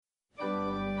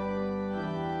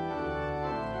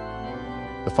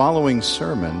The following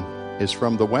sermon is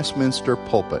from the Westminster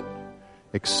pulpit,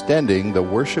 extending the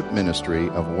worship ministry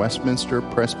of Westminster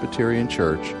Presbyterian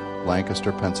Church,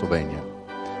 Lancaster, Pennsylvania.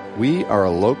 We are a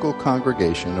local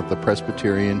congregation of the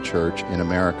Presbyterian Church in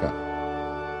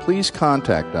America. Please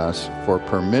contact us for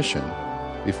permission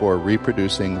before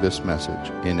reproducing this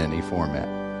message in any format.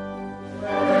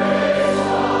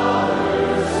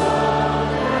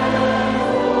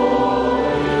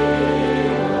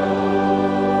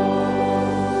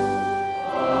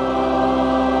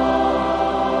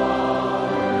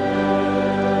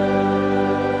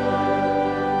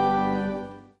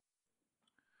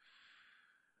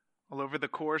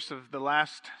 Of the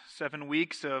last 7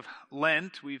 weeks of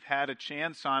Lent, we've had a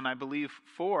chance on, I believe,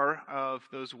 4 of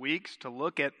those weeks to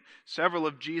look at several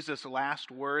of Jesus'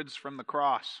 last words from the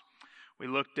cross. We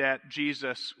looked at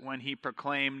Jesus when he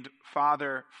proclaimed,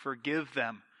 "Father, forgive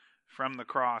them," from the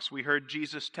cross. We heard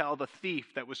Jesus tell the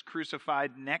thief that was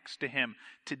crucified next to him,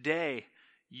 "Today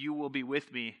you will be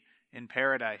with me in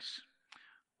paradise."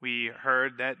 We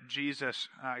heard that Jesus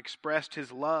expressed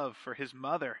his love for his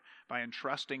mother by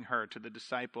entrusting her to the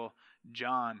disciple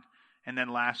John. And then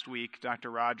last week,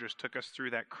 Dr. Rogers took us through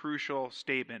that crucial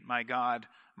statement, my God,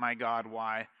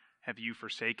 why have you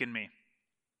forsaken me?"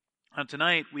 Now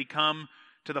tonight, we come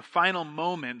to the final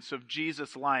moments of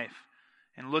Jesus' life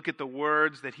and look at the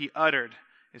words that he uttered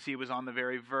as he was on the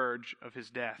very verge of his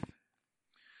death.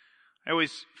 I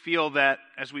always feel that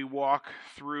as we walk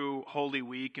through Holy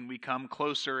Week and we come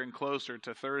closer and closer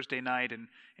to Thursday night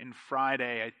and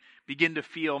Friday, I begin to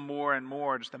feel more and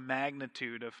more just the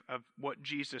magnitude of what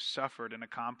Jesus suffered and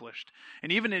accomplished.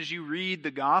 And even as you read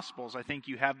the Gospels, I think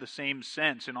you have the same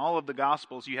sense. In all of the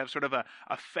Gospels, you have sort of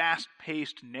a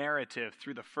fast-paced narrative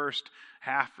through the first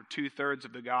half or two-thirds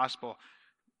of the Gospel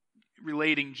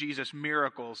relating Jesus'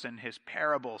 miracles and his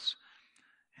parables.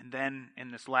 And then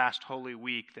in this last Holy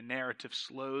Week, the narrative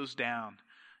slows down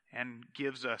and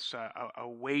gives us a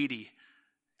weighty,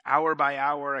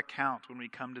 hour-by-hour account when we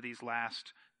come to this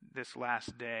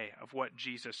last day of what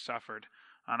Jesus suffered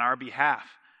on our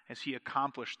behalf as he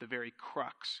accomplished the very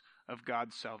crux of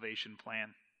God's salvation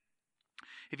plan.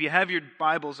 If you have your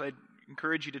Bibles, I'd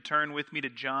encourage you to turn with me to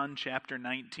John chapter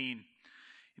 19.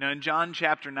 In John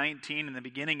chapter 19, in the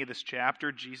beginning of this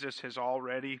chapter, Jesus has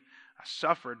already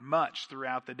suffered much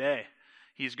throughout the day.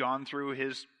 He's gone through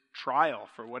his trial,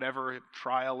 for whatever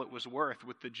trial it was worth,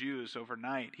 with the Jews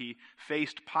overnight. He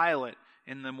faced Pilate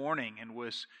in the morning and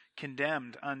was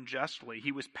condemned unjustly.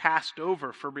 He was passed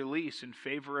over for release in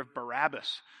favor of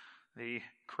Barabbas, the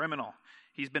criminal.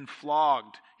 He's been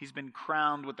flogged. He's been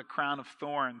crowned with the crown of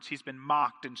thorns. He's been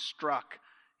mocked and struck.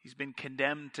 He's been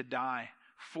condemned to die,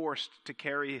 forced to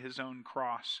carry his own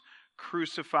cross,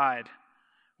 crucified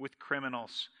with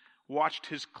criminals, watched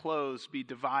his clothes be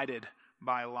divided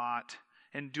by lot,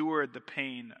 endured the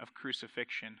pain of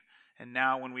crucifixion. And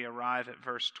now when we arrive at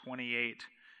verse 28,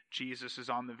 Jesus is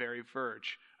on the very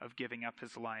verge of giving up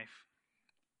his life.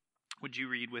 Would you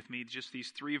read with me just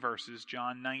these 3 verses,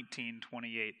 John 19,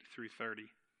 28 through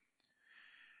 30.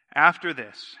 After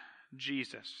this,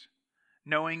 Jesus,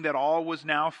 knowing that all was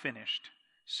now finished,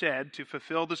 said, to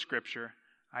fulfill the scripture,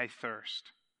 "I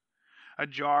thirst." A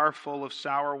jar full of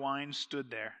sour wine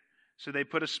stood there. So they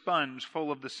put a sponge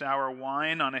full of the sour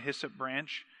wine on a hyssop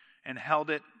branch and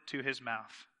held it to his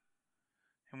mouth.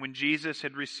 And when Jesus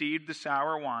had received the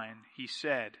sour wine, he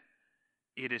said,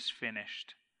 "It is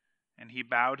finished." And he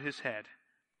bowed his head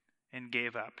and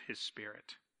gave up his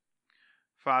spirit.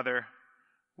 Father,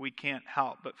 we can't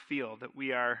help but feel that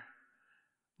we are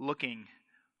looking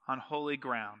on holy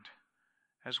ground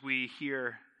as we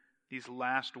hear these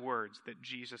last words that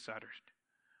Jesus uttered.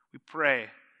 We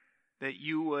pray that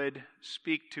you would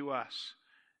speak to us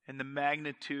in the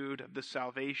magnitude of the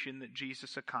salvation that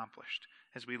Jesus accomplished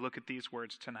as we look at these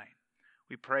words tonight.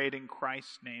 We pray it in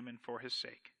Christ's name and for his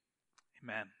sake.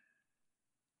 Amen.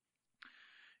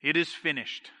 It is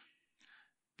finished.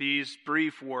 These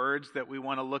brief words that we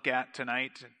want to look at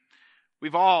tonight,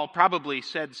 we've all probably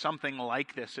said something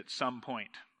like this at some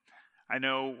point. I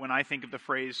know when I think of the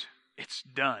phrase, "It's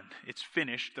done, it's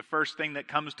finished," the first thing that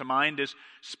comes to mind is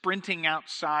sprinting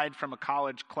outside from a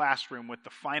college classroom with the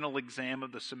final exam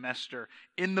of the semester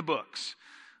in the books.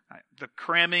 The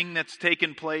cramming that's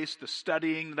taken place, the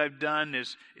studying that I've done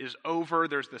is over.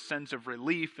 There's the sense of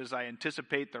relief as I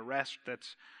anticipate the rest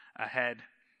that's ahead.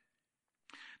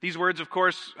 These words, of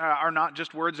course, are not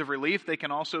just words of relief. They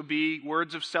can also be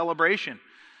words of celebration.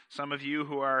 Some of you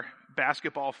who are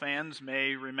basketball fans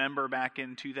may remember back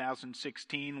in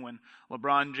 2016 when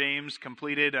LeBron James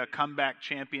completed a comeback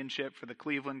championship for the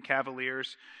Cleveland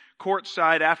Cavaliers.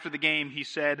 Courtside after the game, he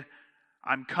said,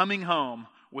 "I'm coming home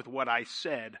with what I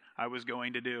said I was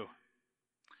going to do.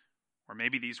 Or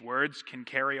maybe these words can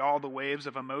carry all the waves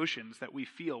of emotions that we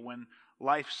feel when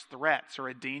life's threats or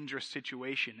a dangerous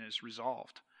situation is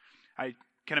resolved. I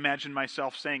can imagine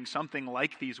myself saying something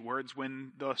like these words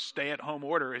when the stay-at-home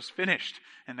order is finished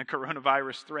and the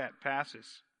coronavirus threat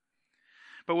passes.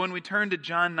 But when we turn to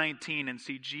John 19 and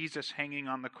see Jesus hanging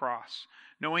on the cross,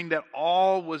 knowing that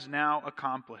all was now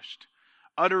accomplished,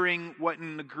 uttering what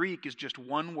in the Greek is just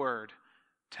one word,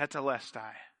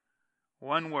 tetelestai,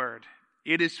 one word,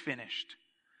 it is finished.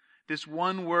 This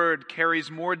one word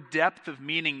carries more depth of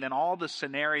meaning than all the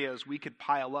scenarios we could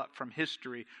pile up from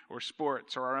history or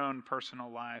sports or our own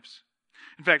personal lives.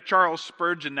 In fact, Charles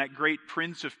Spurgeon, that great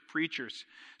prince of preachers,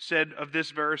 said of this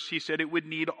verse, he said, it would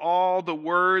need all the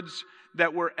words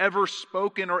that were ever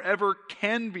spoken or ever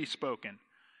can be spoken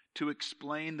to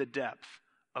explain the depth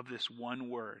of this one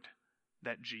word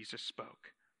that Jesus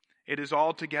spoke. It is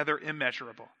altogether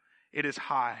immeasurable. It is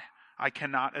high. I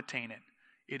cannot attain it.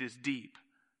 It is deep.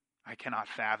 I cannot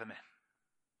fathom it.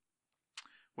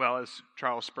 Well, as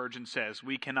Charles Spurgeon says,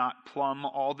 we cannot plumb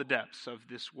all the depths of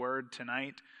this word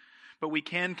tonight, but we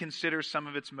can consider some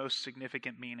of its most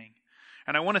significant meaning.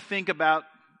 And I want to think about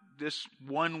this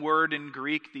one word in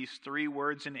Greek, these three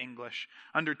words in English,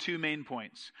 under two main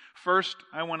points. First,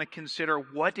 I want to consider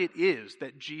what it is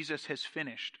that Jesus has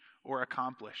finished or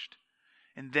accomplished.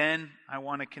 And then I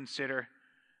want to consider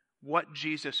what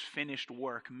Jesus' finished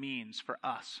work means for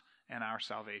us and our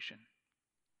salvation.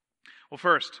 Well,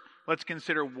 first, let's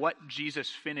consider what Jesus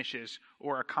finishes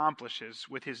or accomplishes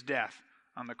with his death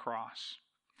on the cross.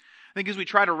 I think as we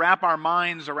try to wrap our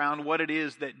minds around what it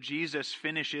is that Jesus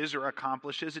finishes or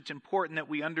accomplishes, it's important that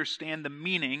we understand the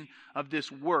meaning of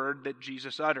this word that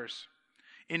Jesus utters.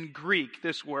 In Greek,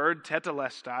 this word,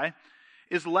 tetelestai,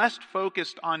 is less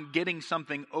focused on getting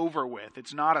something over with.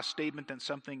 It's not a statement that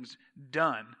something's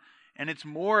done. And it's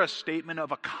more a statement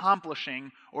of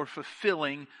accomplishing or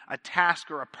fulfilling a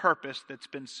task or a purpose that's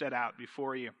been set out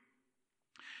before you.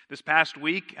 This past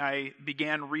week, I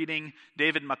began reading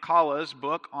David McCullough's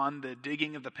book on the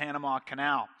digging of the Panama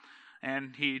Canal.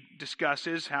 And he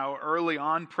discusses how early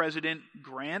on President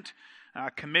Grant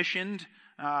commissioned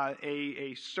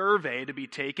a survey to be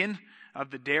taken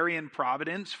of the Darien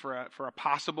Providence for a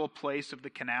possible place of the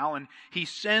canal. And he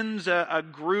sends a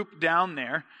group down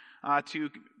there to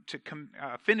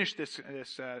finish this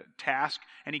task,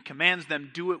 and he commands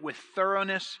them do it with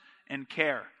thoroughness and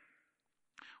care.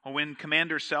 Well, when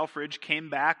Commander Selfridge came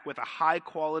back with a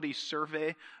high-quality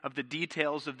survey of the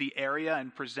details of the area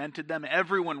and presented them,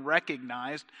 everyone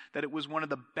recognized that it was one of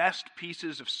the best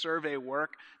pieces of survey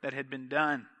work that had been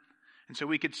done. And so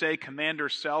we could say Commander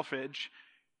Selfridge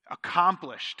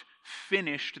accomplished,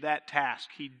 finished that task.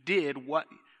 He did what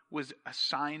was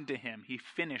assigned to him. He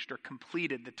finished or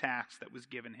completed the task that was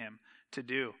given him to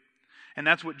do. And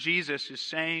that's what Jesus is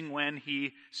saying when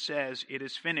he says it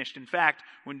is finished. In fact,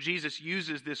 when Jesus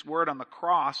uses this word on the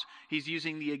cross, he's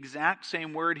using the exact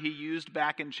same word he used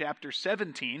back in chapter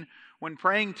 17. When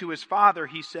praying to his Father,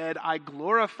 he said, I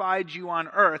glorified you on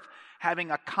earth,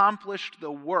 having accomplished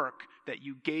the work that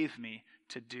you gave me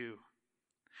to do.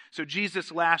 So Jesus'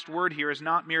 last word here is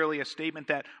not merely a statement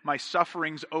that my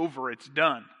suffering's over, it's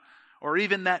done, or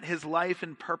even that his life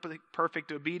and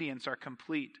perfect obedience are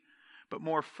complete, but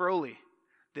more fully,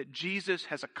 that Jesus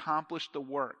has accomplished the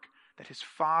work that his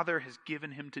Father has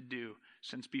given him to do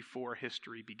since before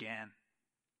history began.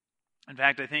 In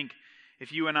fact, I think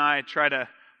if you and I try to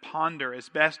ponder as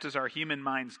best as our human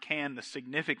minds can the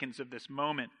significance of this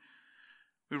moment,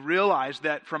 we realize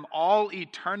that from all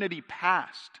eternity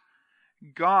past,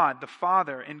 God the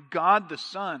Father and God the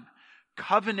Son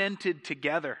covenanted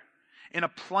together in a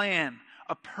plan,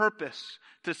 a purpose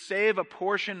to save a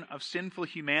portion of sinful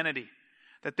humanity,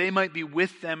 that they might be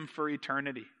with them for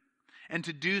eternity, and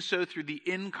to do so through the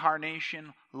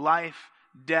incarnation, life,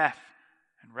 death,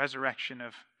 and resurrection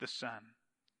of the Son.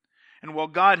 And while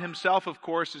God himself, of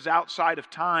course, is outside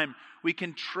of time, we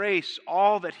can trace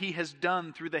all that he has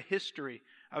done through the history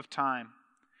of time.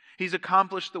 He's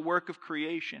accomplished the work of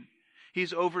creation.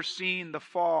 He's overseen the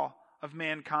fall of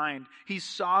mankind. He's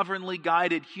sovereignly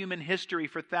guided human history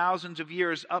for thousands of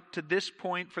years up to this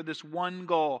point for this one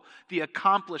goal, the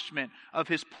accomplishment of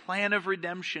his plan of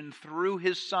redemption through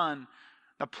his Son,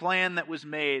 the plan that was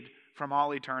made from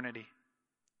all eternity.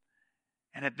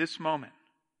 And at this moment,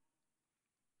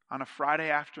 on a Friday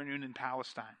afternoon in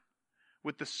Palestine,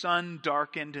 with the sun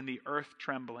darkened and the earth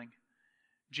trembling,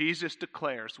 Jesus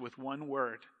declares with one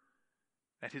word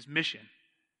that his mission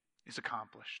is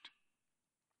accomplished.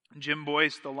 Jim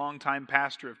Boyce, the longtime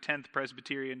pastor of 10th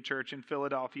Presbyterian Church in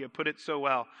Philadelphia, put it so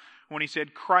well when he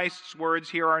said, Christ's words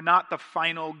here are not the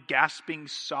final gasping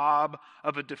sob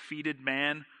of a defeated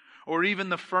man, or even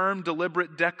the firm,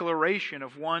 deliberate declaration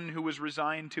of one who was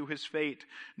resigned to his fate.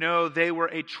 No, they were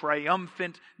a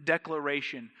triumphant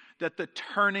declaration that the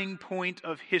turning point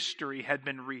of history had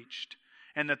been reached,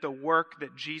 and that the work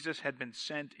that Jesus had been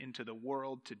sent into the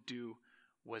world to do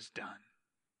was done.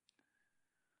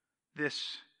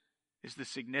 This is the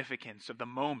significance of the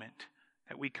moment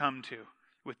that we come to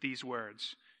with these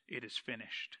words, it is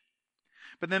finished.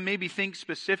 But then maybe think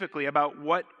specifically about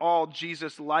what all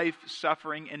Jesus' life,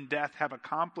 suffering, and death have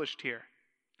accomplished here.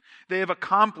 They have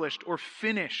accomplished or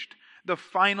finished the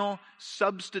final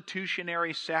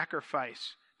substitutionary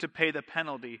sacrifice to pay the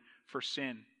penalty for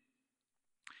sin.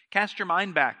 Cast your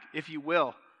mind back, if you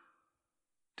will,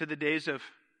 to the days of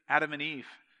Adam and Eve.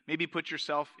 Maybe put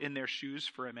yourself in their shoes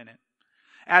for a minute.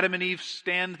 Adam and Eve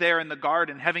stand there in the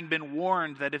garden, having been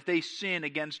warned that if they sin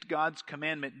against God's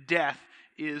commandment, death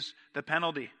is the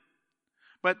penalty.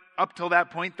 But up till that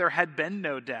point, there had been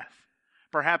no death.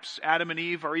 Perhaps Adam and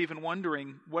Eve are even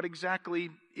wondering, what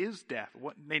exactly is death?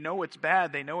 They know it's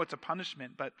bad, they know it's a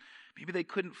punishment, but maybe they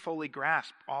couldn't fully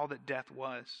grasp all that death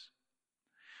was.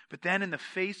 But then in the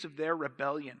face of their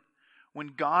rebellion,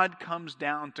 when God comes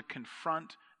down to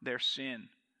confront their sin,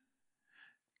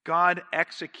 God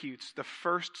executes the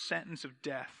first sentence of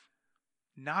death,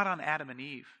 not on Adam and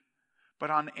Eve, but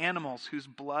on animals whose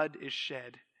blood is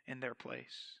shed in their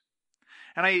place.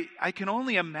 And I can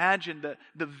only imagine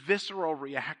the visceral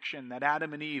reaction that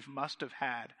Adam and Eve must have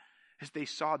had as they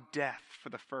saw death for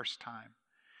the first time.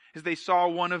 As they saw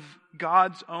one of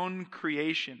God's own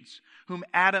creations, whom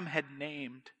Adam had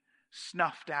named,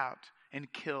 snuffed out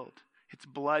and killed, its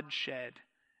blood shed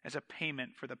as a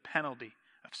payment for the penalty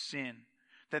of sin,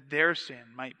 that their sin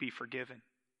might be forgiven.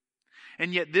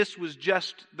 And yet this was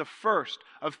just the first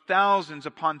of thousands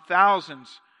upon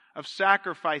thousands of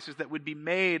sacrifices that would be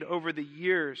made over the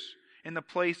years in the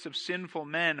place of sinful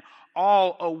men,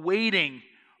 all awaiting,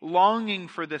 longing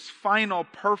for this final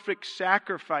perfect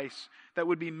sacrifice that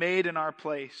would be made in our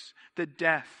place, the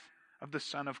death of the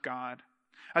Son of God.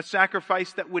 A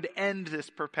sacrifice that would end this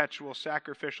perpetual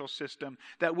sacrificial system,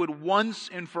 that would once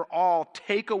and for all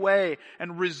take away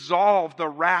and resolve the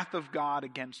wrath of God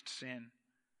against sin,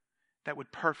 that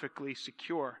would perfectly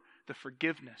secure the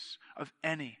forgiveness of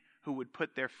any who would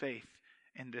put their faith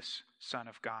in this Son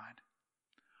of God.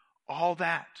 All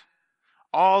that,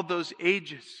 all those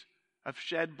ages of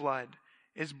shed blood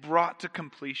is brought to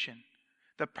completion.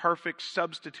 The perfect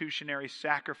substitutionary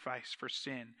sacrifice for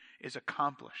sin is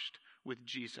accomplished with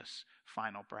Jesus'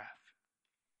 final breath.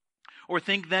 Or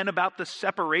think then about the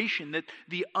separation, that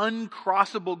the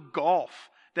uncrossable gulf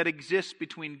that exists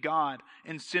between God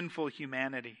and sinful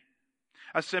humanity.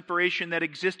 A separation that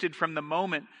existed from the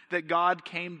moment that God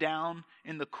came down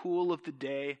in the cool of the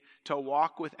day to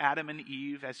walk with Adam and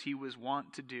Eve as he was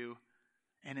wont to do,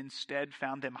 and instead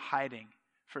found them hiding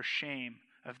for shame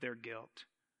of their guilt.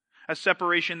 A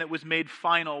separation that was made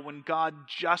final when God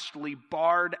justly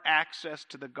barred access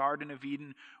to the Garden of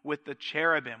Eden with the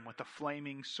cherubim with the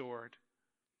flaming sword.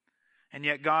 And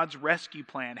yet God's rescue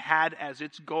plan had as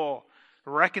its goal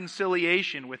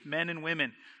reconciliation with men and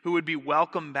women who would be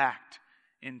welcomed back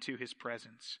into his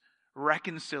presence.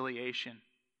 Reconciliation.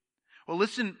 Well,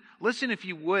 listen if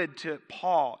you would to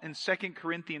Paul in 2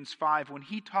 Corinthians 5 when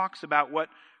he talks about what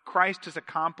Christ has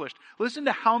accomplished. Listen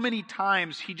to how many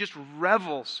times he just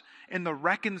revels in the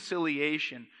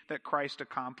reconciliation that Christ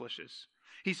accomplishes.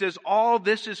 He says, all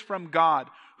this is from God,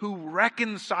 who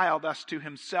reconciled us to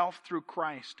himself through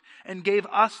Christ and gave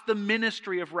us the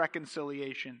ministry of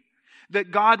reconciliation.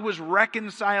 That God was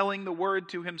reconciling the world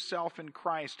to himself in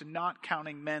Christ, not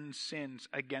counting men's sins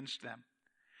against them.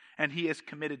 And he has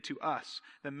committed to us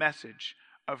the message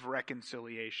of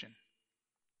reconciliation.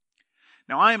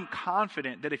 Now, I am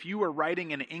confident that if you were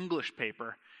writing an English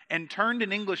paper and turned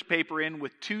an English paper in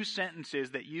with 2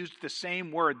 sentences that used the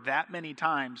same word that many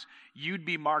times, you'd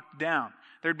be marked down.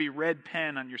 There'd be red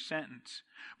pen on your sentence.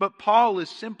 But Paul is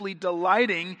simply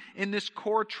delighting in this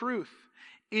core truth.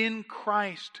 In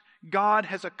Christ, God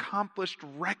has accomplished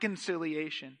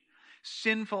reconciliation.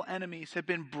 Sinful enemies have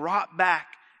been brought back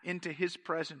into his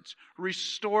presence,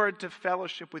 restored to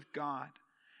fellowship with God.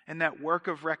 And that work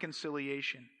of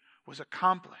reconciliation was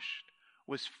accomplished,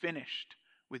 was finished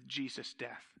with Jesus'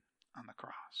 death on the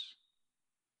cross.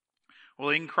 Well,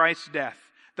 in Christ's death,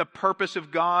 the purpose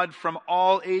of God from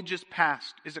all ages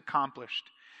past is accomplished.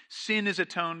 Sin is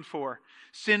atoned for.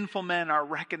 Sinful men are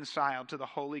reconciled to the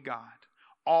holy God.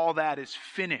 All that is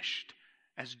finished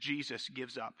as Jesus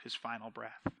gives up his final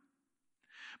breath.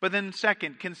 But then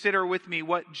second, consider with me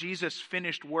what Jesus'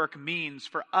 finished work means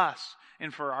for us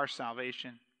and for our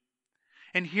salvation.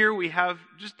 And here we have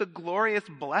just the glorious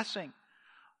blessing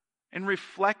in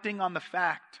reflecting on the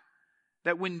fact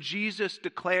that when Jesus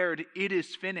declared, "It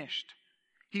is finished,"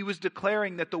 he was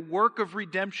declaring that the work of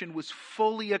redemption was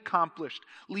fully accomplished,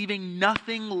 leaving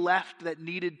nothing left that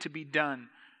needed to be done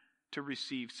to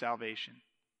receive salvation.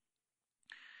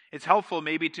 It's helpful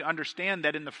maybe to understand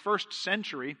that in the first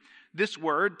century, this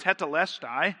word,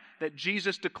 tetelestai, that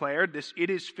Jesus declared, this "it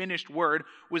is finished" word,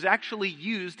 was actually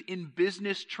used in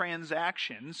business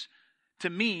transactions to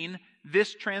mean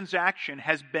this transaction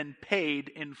has been paid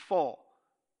in full.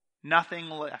 Nothing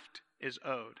left is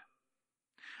owed.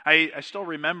 I still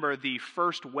remember the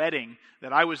first wedding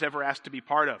that I was ever asked to be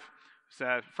part of. It's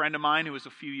a friend of mine who was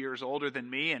a few years older than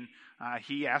me, and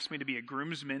he asked me to be a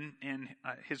groomsman in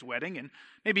his wedding. And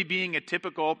maybe being a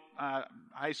typical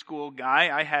high school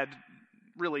guy, I had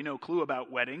really no clue about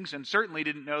weddings, and certainly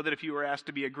didn't know that if you were asked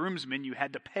to be a groomsman, you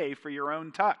had to pay for your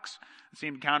own tux. It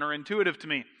seemed counterintuitive to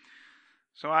me.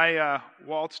 So I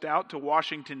waltzed out to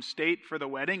Washington State for the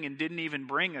wedding and didn't even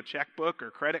bring a checkbook or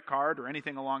credit card or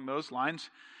anything along those lines,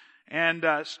 and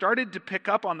started to pick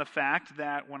up on the fact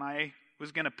that when I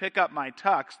was going to pick up my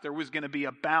tux, there was going to be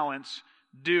a balance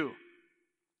due,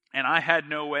 and I had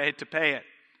no way to pay it.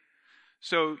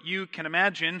 So you can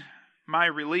imagine my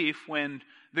relief when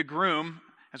the groom,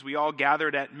 as we all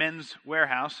gathered at Men's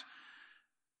Warehouse,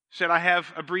 said, "I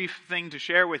have a brief thing to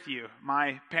share with you.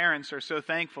 My parents are so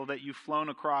thankful that you've flown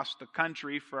across the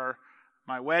country for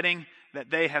my wedding that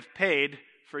they have paid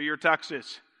for your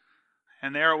tuxes."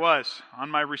 And there it was on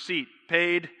my receipt,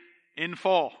 paid in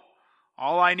full.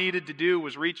 All I needed to do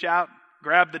was reach out,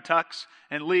 grab the tux,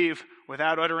 and leave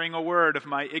without uttering a word of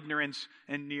my ignorance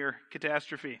and near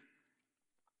catastrophe.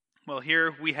 Well,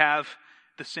 here we have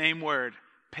the same word,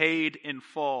 paid in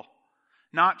full.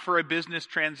 Not for a business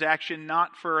transaction,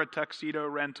 not for a tuxedo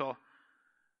rental,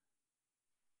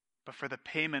 but for the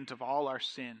payment of all our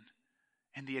sin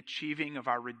and the achieving of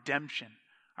our redemption,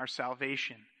 our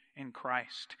salvation in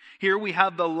Christ. Here we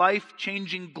have the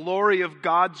life-changing glory of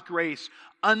God's grace,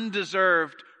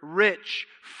 undeserved, rich,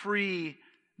 free,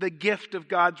 the gift of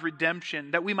God's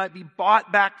redemption, that we might be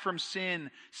bought back from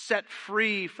sin, set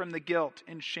free from the guilt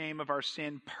and shame of our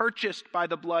sin, purchased by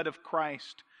the blood of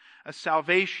Christ, a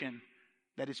salvation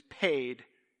that is paid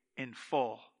in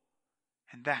full.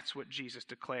 And that's what Jesus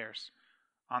declares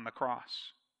on the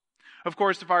cross. Of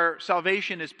course, if our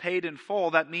salvation is paid in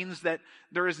full, that means that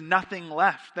there is nothing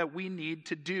left that we need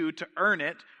to do to earn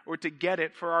it or to get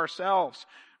it for ourselves.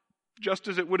 Just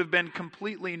as it would have been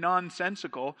completely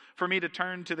nonsensical for me to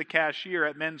turn to the cashier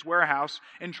at Men's Warehouse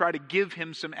and try to give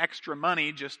him some extra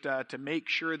money just to make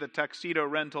sure the tuxedo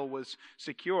rental was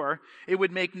secure, it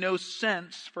would make no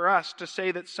sense for us to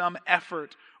say that some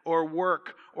effort or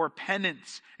work or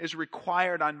penance is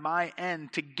required on my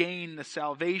end to gain the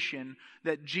salvation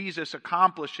that Jesus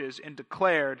accomplishes and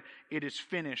declared, "It is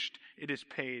finished, it is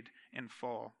paid in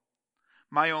full."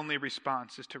 My only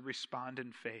response is to respond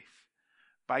in faith.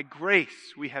 By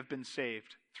grace we have been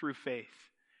saved through faith.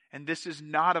 And this is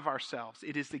not of ourselves.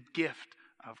 It is the gift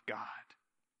of God.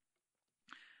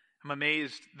 I'm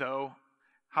amazed, though,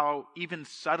 how even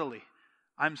subtly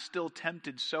I'm still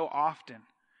tempted so often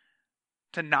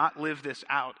to not live this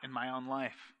out in my own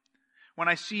life. When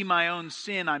I see my own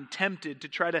sin, I'm tempted to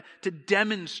try to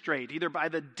demonstrate, either by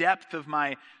the depth of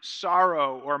my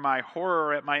sorrow or my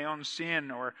horror at my own sin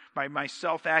or by my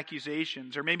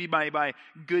self-accusations or maybe by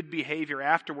good behavior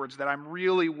afterwards, that I'm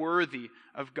really worthy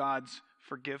of God's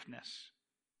forgiveness.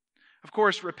 Of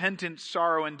course, repentance,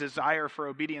 sorrow, and desire for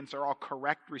obedience are all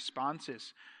correct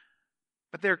responses.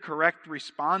 But they're correct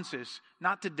responses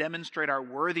not to demonstrate our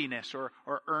worthiness or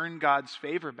earn God's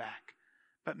favor back,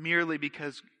 but merely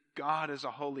because God is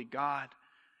a holy God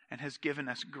and has given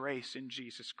us grace in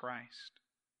Jesus Christ.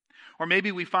 Or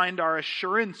maybe we find our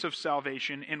assurance of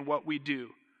salvation in what we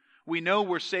do. We know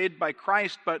we're saved by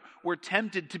Christ, but we're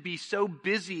tempted to be so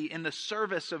busy in the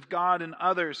service of God and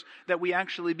others that we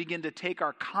actually begin to take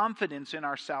our confidence in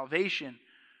our salvation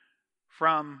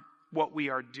from what we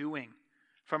are doing,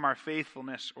 from our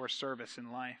faithfulness or service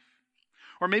in life.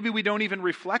 Or maybe we don't even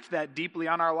reflect that deeply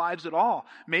on our lives at all.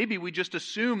 Maybe we just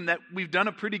assume that we've done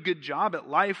a pretty good job at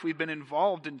life, we've been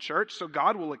involved in church, so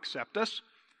God will accept us,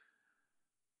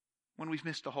 when we've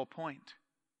missed the whole point.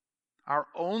 Our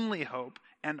only hope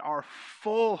and our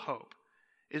full hope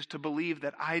is to believe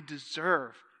that I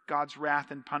deserve God's wrath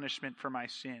and punishment for my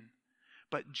sin.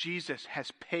 But Jesus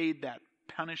has paid that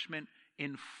punishment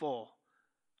in full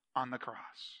on the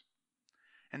cross.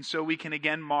 And so we can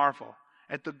again marvel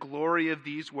at the glory of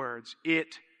these words,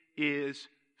 "It is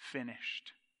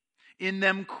finished. In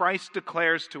them, Christ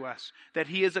declares to us that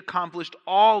he has accomplished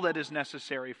all that is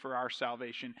necessary for our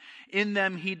salvation. In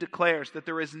them, he declares that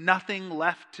there is nothing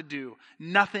left to do.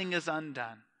 Nothing is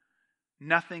undone.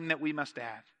 Nothing that we must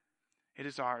add. It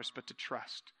is ours but to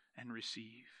trust and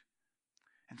receive.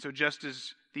 And so just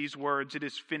as these words, "it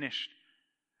is finished,"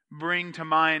 bring to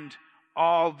mind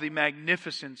all the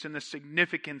magnificence and the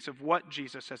significance of what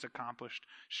Jesus has accomplished,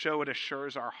 so it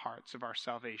assures our hearts of our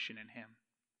salvation in him.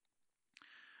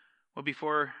 Well,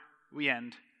 before we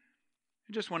end,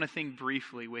 I just want to think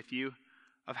briefly with you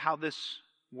of how this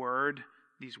word,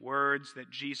 these words that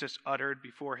Jesus uttered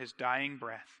before his dying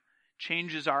breath,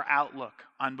 changes our outlook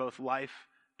on both life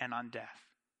and on death.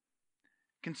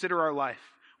 Consider our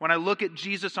life. When I look at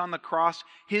Jesus on the cross,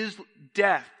 his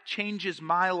death changes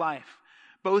my life,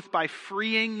 both by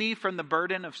freeing me from the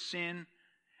burden of sin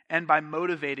and by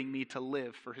motivating me to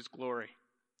live for his glory.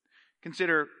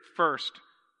 Consider first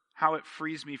how it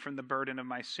frees me from the burden of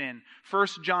my sin.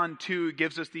 1 John 2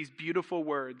 gives us these beautiful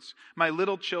words. "My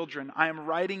little children, I am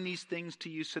writing these things to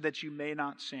you so that you may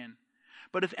not sin.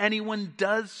 But if anyone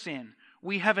does sin,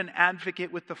 we have an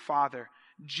advocate with the Father,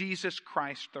 Jesus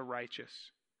Christ the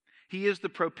righteous. He is the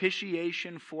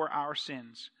propitiation for our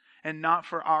sins, and not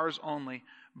for ours only,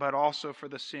 but also for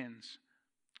the sins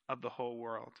of the whole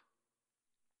world."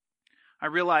 I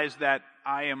realize that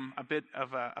I am a bit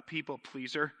of a people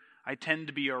pleaser. I tend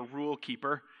to be a rule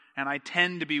keeper, and I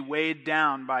tend to be weighed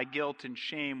down by guilt and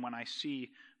shame when I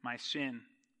see my sin.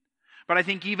 But I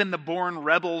think even the born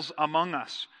rebels among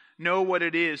us know what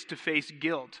it is to face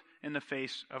guilt in the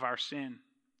face of our sin.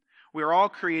 We are all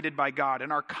created by God,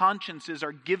 and our consciences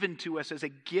are given to us as a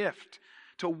gift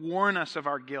to warn us of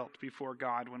our guilt before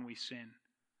God when we sin.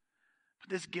 But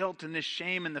this guilt and this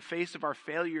shame in the face of our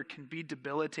failure can be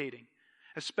debilitating,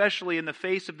 especially in the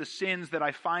face of the sins that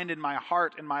I find in my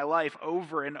heart and my life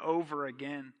over and over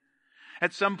again.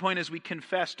 At some point, as we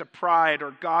confess to pride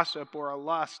or gossip or a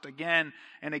lust again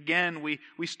and again, we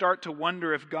start to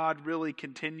wonder if God really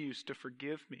continues to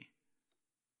forgive me.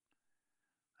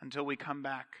 Until we come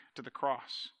back to the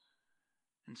cross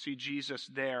and see Jesus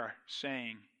there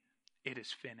saying, "It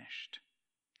is finished."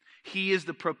 He is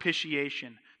the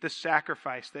propitiation, the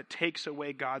sacrifice that takes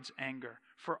away God's anger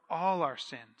for all our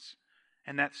sins.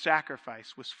 And that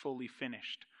sacrifice was fully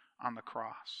finished on the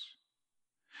cross.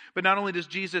 But not only does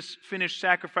Jesus' finished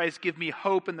sacrifice give me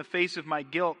hope in the face of my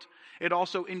guilt, it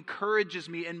also encourages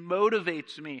me and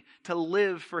motivates me to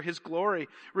live for his glory.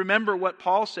 Remember what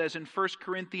Paul says in 1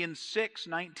 Corinthians 6,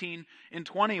 19 and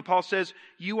 20. Paul says,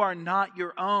 "You are not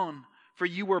your own, for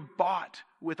you were bought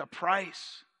with a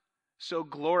price. So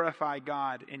glorify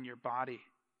God in your body."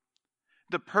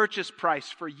 The purchase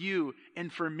price for you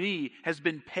and for me has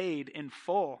been paid in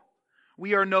full.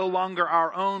 We are no longer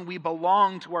our own. We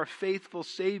belong to our faithful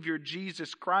Savior,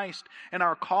 Jesus Christ. And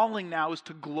our calling now is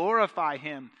to glorify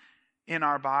him in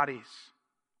our bodies.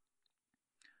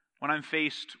 When I'm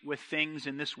faced with things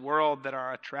in this world that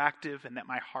are attractive and that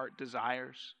my heart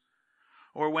desires,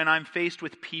 or when I'm faced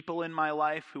with people in my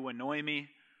life who annoy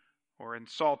me, or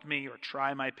insult me, or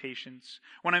try my patience,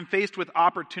 when I'm faced with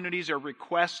opportunities or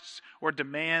requests or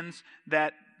demands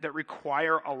that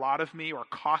require a lot of me or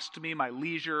cost me my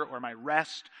leisure or my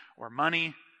rest or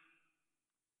money,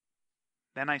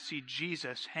 then I see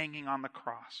Jesus hanging on the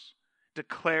cross,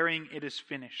 declaring it is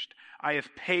finished. I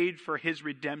have paid for his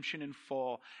redemption in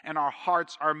full, and our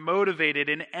hearts are motivated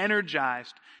and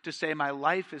energized to say, my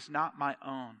life is not my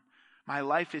own. My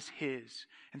life is his,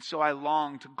 and so I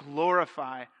long to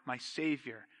glorify my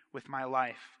Savior with my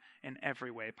life in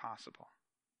every way possible.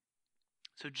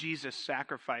 So Jesus'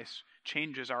 sacrifice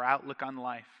changes our outlook on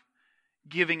life,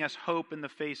 giving us hope in the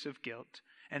face of guilt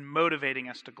and motivating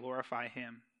us to glorify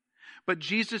him. But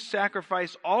Jesus'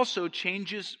 sacrifice also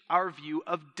changes our view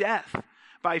of death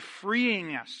by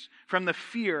freeing us from the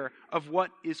fear of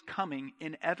what is coming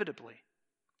inevitably.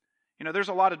 You know, there's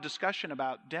a lot of discussion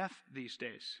about death these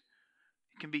days.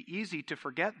 It can be easy to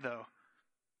forget, though,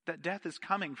 that death is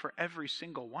coming for every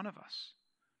single one of us.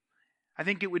 I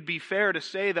think it would be fair to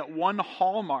say that one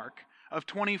hallmark of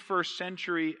 21st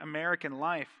century American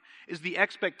life is the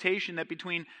expectation that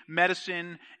between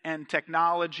medicine and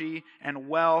technology and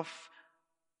wealth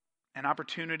and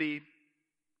opportunity,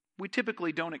 we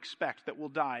typically don't expect that we'll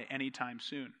die anytime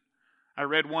soon. I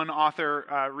read one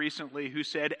author recently who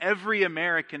said every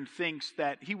American thinks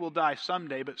that he will die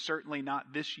someday, but certainly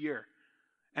not this year.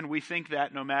 And we think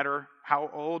that no matter how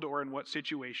old or in what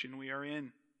situation we are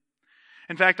in.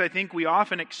 In fact, I think we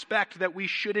often expect that we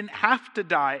shouldn't have to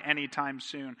die anytime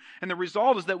soon. And the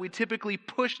result is that we typically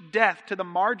push death to the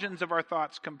margins of our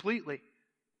thoughts completely.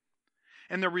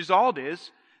 And the result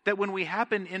is that when we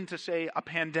happen into, say, a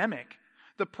pandemic,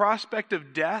 the prospect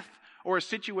of death or a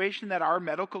situation that our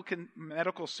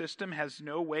medical system has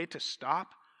no way to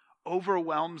stop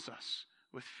overwhelms us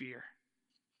with fear.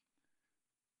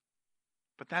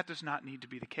 But that does not need to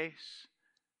be the case,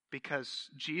 because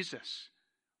Jesus,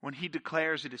 when he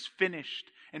declares it is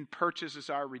finished and purchases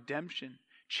our redemption,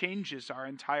 changes our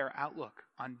entire outlook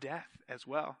on death as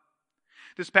well.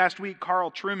 This past week, Carl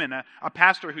Trueman, a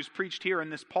pastor who's preached here in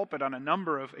this pulpit on a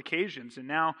number of occasions and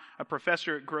now a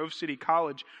professor at Grove City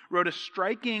College, wrote a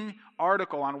striking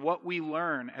article on what we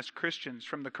learn as Christians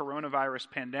from the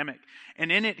coronavirus pandemic.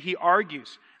 And in it, he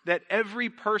argues that every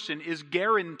person is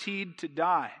guaranteed to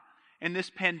die, and this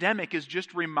pandemic is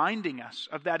just reminding us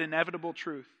of that inevitable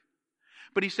truth.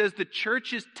 But he says the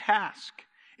church's task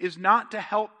is not to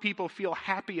help people feel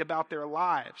happy about their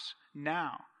lives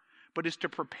now, but is to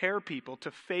prepare people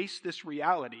to face this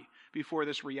reality before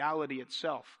this reality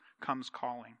itself comes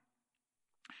calling.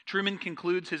 Trueman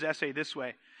concludes his essay this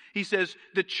way. He says,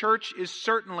 the church is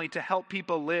certainly to help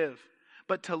people live,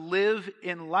 but to live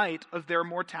in light of their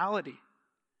mortality.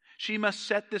 She must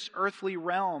set this earthly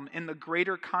realm in the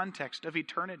greater context of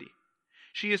eternity.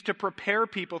 She is to prepare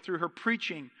people through her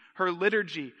preaching, her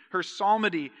liturgy, her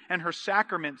psalmody, and her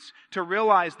sacraments to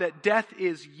realize that death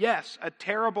is, yes, a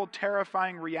terrible,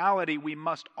 terrifying reality we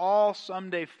must all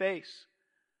someday face,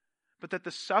 but that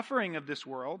the suffering of this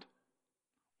world,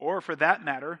 or for that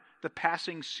matter, the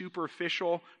passing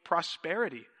superficial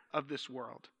prosperity of this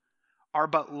world, are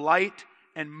but light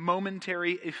and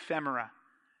momentary ephemera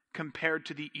compared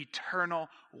to the eternal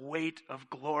weight of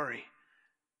glory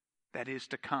that is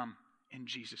to come in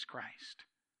Jesus Christ.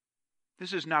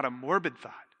 This is not a morbid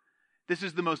thought. This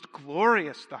is the most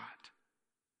glorious thought.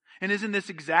 And isn't this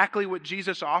exactly what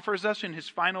Jesus offers us in his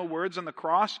final words on the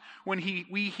cross? When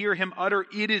we hear him utter,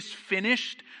 "It is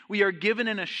finished," we are given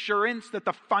an assurance that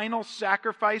the final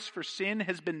sacrifice for sin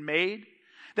has been made,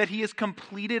 that he has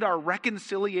completed our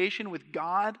reconciliation with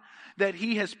God, that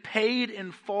he has paid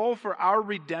in full for our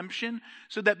redemption,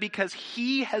 so that because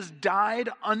he has died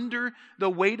under the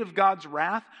weight of God's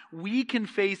wrath, we can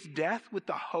face death with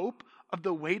the hope of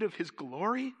the weight of his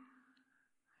glory.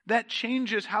 That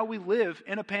changes how we live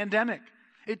in a pandemic.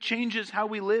 It changes how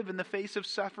we live in the face of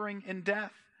suffering and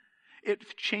death.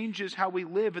 It changes how we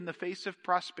live in the face of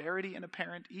prosperity and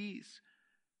apparent ease.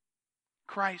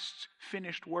 Christ's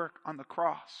finished work on the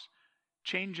cross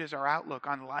changes our outlook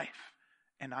on life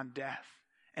and on death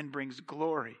and brings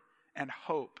glory and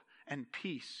hope and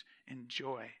peace and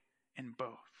joy in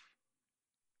both.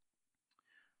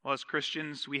 Well, as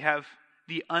Christians, we have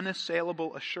the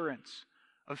unassailable assurance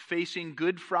of facing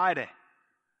Good Friday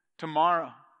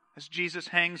tomorrow as Jesus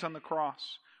hangs on the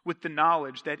cross with the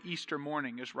knowledge that Easter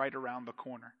morning is right around the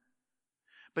corner.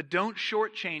 But don't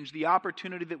shortchange the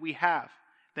opportunity that we have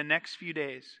the next few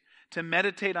days to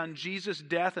meditate on Jesus'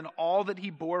 death and all that he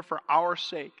bore for our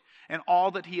sake and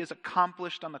all that he has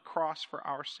accomplished on the cross for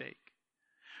our sake.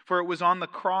 For it was on the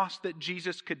cross that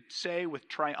Jesus could say with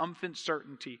triumphant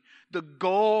certainty, the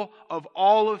goal of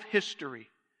all of history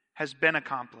has been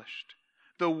accomplished.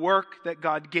 The work that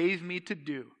God gave me to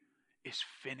do is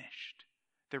finished.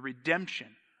 The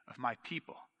redemption of my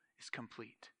people is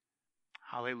complete.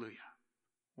 Hallelujah.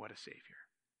 What a Savior.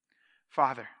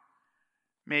 Father,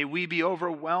 may we be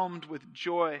overwhelmed with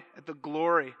joy at the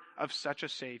glory of such a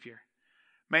Savior.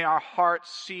 May our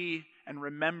hearts see and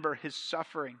remember his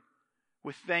suffering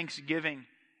with thanksgiving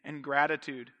and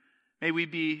gratitude. May we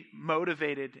be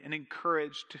motivated and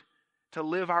encouraged to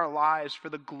live our lives for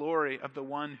the glory of the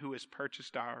one who has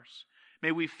purchased ours.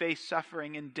 May we face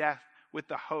suffering and death with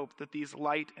the hope that these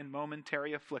light and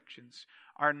momentary afflictions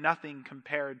are nothing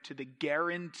compared to the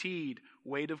guaranteed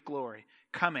weight of glory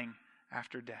coming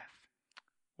after death.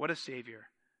 What a Savior.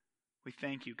 We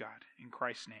thank you, God. In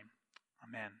Christ's name,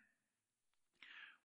 amen.